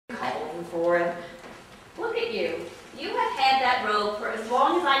looking for him. Look at you. You have had that robe for as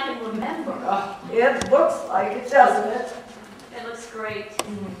long as I can remember. Oh, it looks like it, doesn't it? It looks great.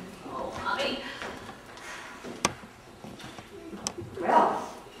 Oh, Mommy. Well,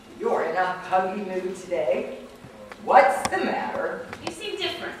 you're in a huggy mood today. What's the matter? You seem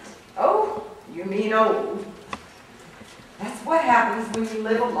different. Oh, you mean old. That's what happens when you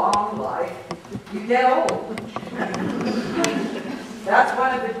live a long life. You get old. That's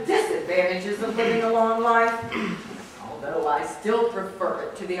one of the disadvantages of living a long life. Although I still prefer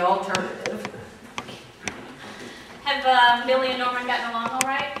it to the alternative. Have Billy and Norman gotten along all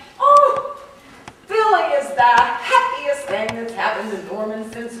right? Oh, Billy is the happiest thing that's happened to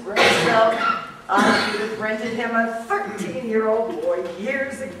Norman since Roosevelt. I should have rented him a 13-year-old boy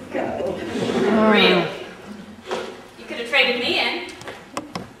years ago. Really? You could have traded me in.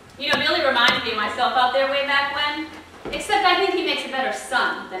 You know, Billy reminded me of myself out there way back when. Except I think he makes a better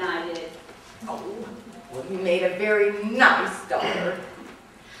son than I did. Oh, well, he made a very nice daughter.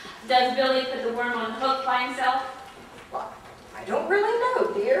 Does Billy put the worm on the hook by himself? Well, I don't really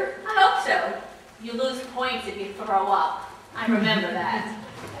know, dear. I hope so. You lose points if you throw up. I remember that.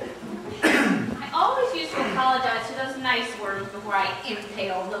 I always used to apologize to those nice worms before I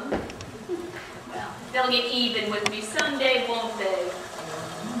impaled them. Well, they'll get even with me someday, won't they?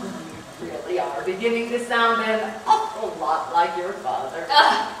 You really are beginning to sound an awful lot like your father.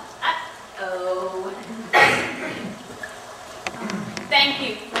 Oh. Thank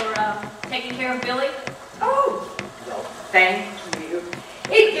you for taking care of Billy. Oh, well, thank you.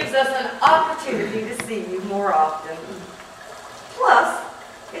 It gives us an opportunity to see you more often. Plus,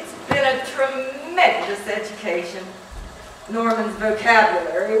 it's been a tremendous education. Norman's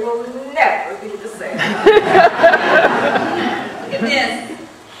vocabulary will never be the same. Look at this.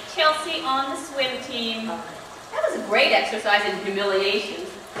 Chelsea on the swim team. That was a great exercise in humiliation.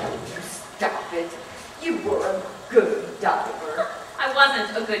 Stop it. You were a good diver. I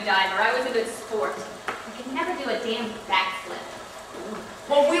wasn't a good diver. I was a good sport. I could never do a damn backflip.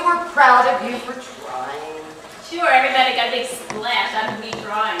 Well, we were proud of you for trying. Sure, everybody got a big splash out of me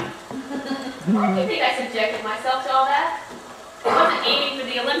trying. Why do you think I subjected myself to all that? I wasn't aiming for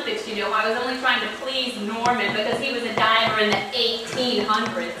the Olympics, you know. I was only trying to please Norman because he was a diver in the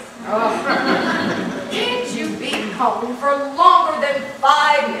 1800s. Oh. Can't you be home for longer than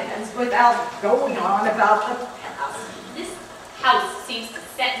 5 minutes without going on about the past? This house seems to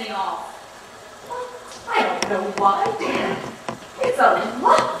set me off. Well, I don't know why, dear. It's a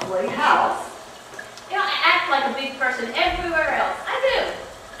lovely house. You know, I act like a big person everywhere else. I do.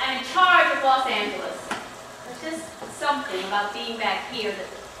 I'm in charge of Los Angeles. There's just something about being back here that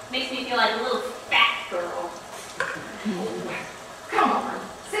makes me feel like a little fat girl. Oh, come on,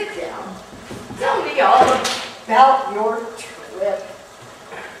 sit down. Tell me all about your trip.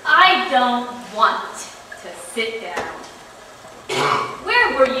 I don't want to sit down.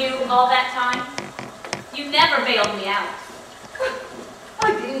 Where were you all that time? You never bailed me out.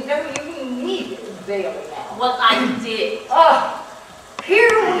 I didn't know you needed bailing out. Well, I did. Oh, here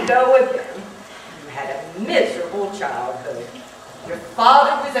we go again. You had a miserable childhood. Your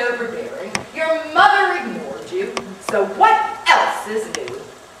father was overbearing. Your mother ignored you. So what else is new?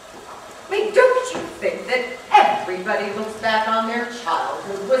 I mean, don't you think that everybody looks back on their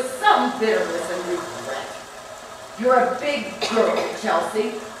childhood with some bitterness and regret? You're a big girl,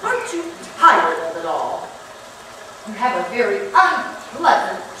 Chelsea. Aren't you tired of it all? You have a very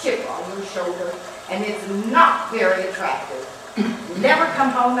unpleasant chip on your shoulder, and it's not very attractive. You never come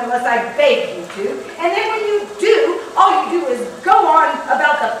home unless I beg you to, and then when you do, all you do is go on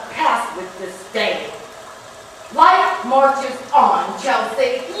about the past with disdain. Life marches on,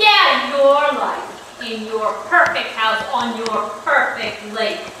 Chelsea. Yeah, your life. In your perfect house on your perfect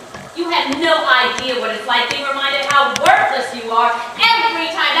lake. You have no idea what it's like being reminded how worthless you are every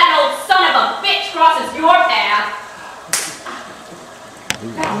time that old son of a bitch crosses your path.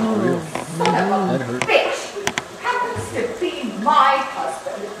 That son of a bitch happens to be my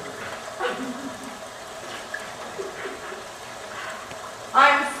husband.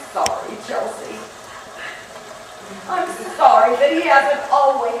 I'm sorry, Chelsea. I'm sorry that he hasn't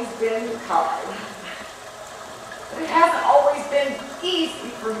always been kind. But it hasn't always been easy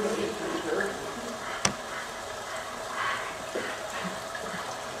for me either.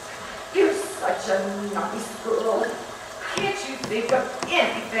 You're such a nice girl. Can't you think of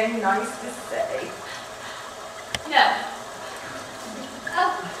anything nice to say? No.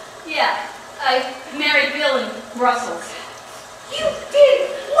 Oh, yeah. I married Bill in Brussels. You did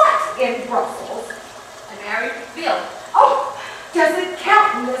what in Brussels? I married Bill. Oh, does it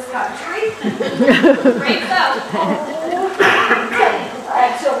count in this country? Great so. Oh,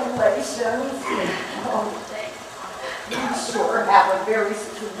 congratulations. Congratulations. Oh, you sure have a very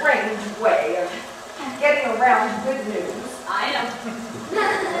strange way of getting around good news. I know.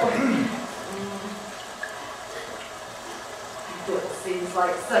 Bill seems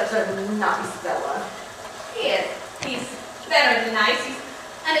like such a nice fella. He is. He's better than nice. He's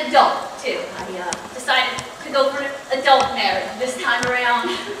an adult, too. I decided to go for an adult marriage this time around.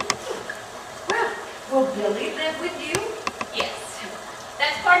 Well, will Billy live with you? Yes.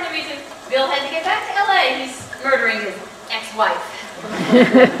 That's part of the reason Bill had to get back to L.A. He's murdering his ex-wife.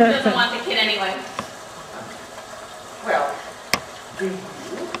 Doesn't want the kid anyway. Well, do you?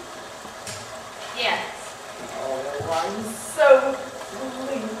 Yes. Oh, I'm so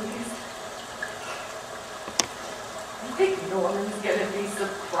pleased. I think Norman's gonna be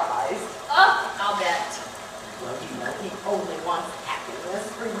surprised. Oh, I'll bet. Well, you know, he only wants happiness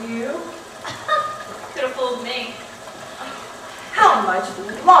for you. Could have fooled me. How much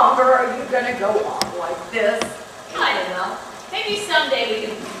longer are you gonna go on like this? I don't know. Maybe someday we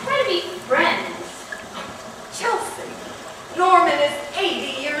can try to be friends. Chelsea, Norman is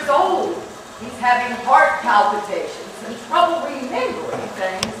 80 years old. He's having heart palpitations and trouble remembering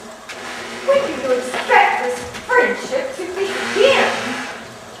things. When do you expect this friendship to begin?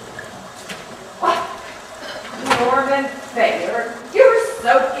 What? Norman Thayer, you're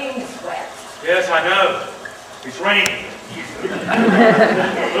soaking wet. Yes, I know. It's raining.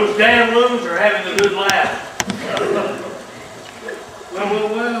 Those damn loons are having a good laugh.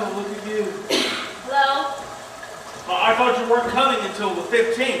 Well, look at you. Hello? I thought you weren't coming until the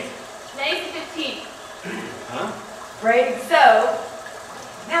 15th. Today's the 15th. Huh? Afraid so.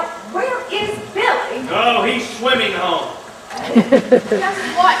 Now, where is Billy? Oh, he's swimming home. Guess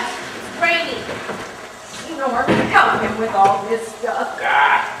what? It's raining. Norman, help him with all this stuff.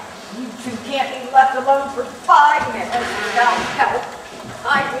 Ah, You two can't be left alone for 5 minutes without help.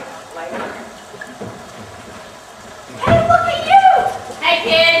 I declare. Hey, look at you! Hey,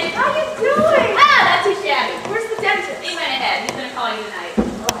 kid. How you doing? Ah, not too shabby. Where's the dentist? He went ahead. He's going to call you tonight.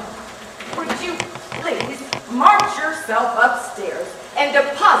 Would you please march yourself upstairs and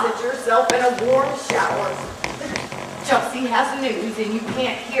deposit yourself in a warm shower? Chelsea has news and you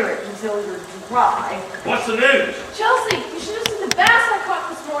can't hear it until you're dry. what's the news? Chelsea, you should have seen the bass I caught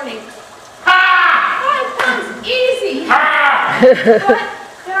this morning. Ha! 5 pounds, easy. Ha!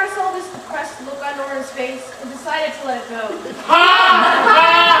 But then I saw this depressed look on Nora's face and decided to let it go. Ha!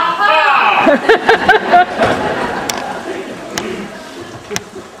 Ha!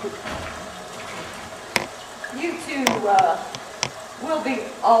 You two, will be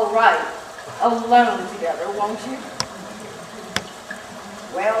all right alone together, won't you?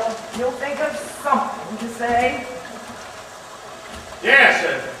 Well, you'll think of something to say. Yes,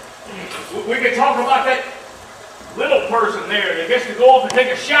 we can talk about that little person there that gets to go off and take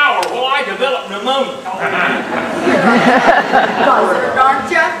a shower while I develop pneumonia. Buzzard, aren't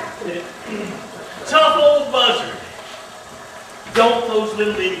you? Tough old buzzard. Don't those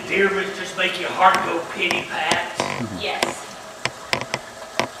little endearments just make your heart go pity-pat? Yes.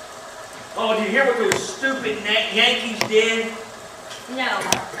 Oh, do you hear what those stupid Yankees did? No.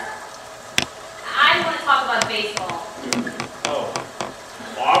 I want to talk about baseball. Oh.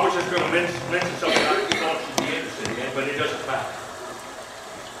 Well, I was just going to mention something I thought you'd be interested in, but it doesn't matter.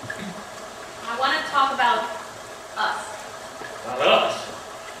 I want to talk about us. About us?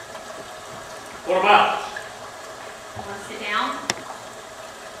 What about us? Want to sit down?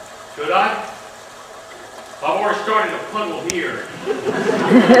 Should I? I've already started a puddle here.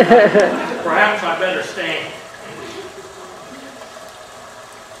 Perhaps I better stand.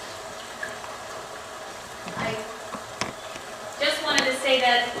 I just wanted to say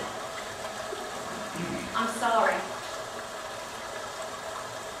that I'm sorry.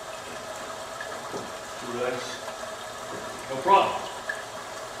 That's no problem.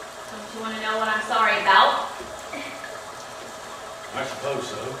 Don't you want to know what I'm sorry about? I suppose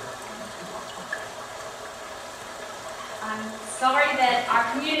so. I'm sorry that our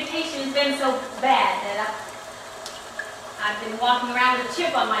communication's been so bad that I've been walking around with a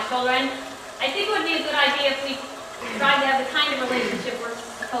chip on my shoulder, and I think it would be a good idea if we tried to have the kind of relationship we're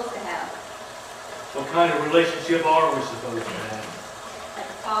supposed to have. What kind of relationship are we supposed to have? Like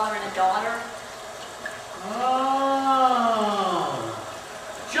a father and a daughter. Oh,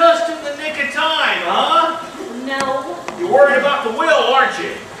 just in the nick of time, huh? No. You're worried about the will, aren't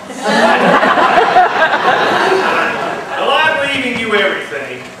you? Well, I'm leaving you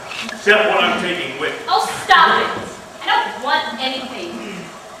everything, except what I'm taking with me. Oh, stop it. I don't want anything.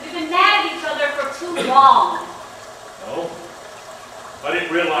 We've been mad at each other for too long. No, I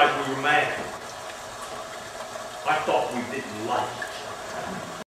didn't realize we were mad. I thought we didn't like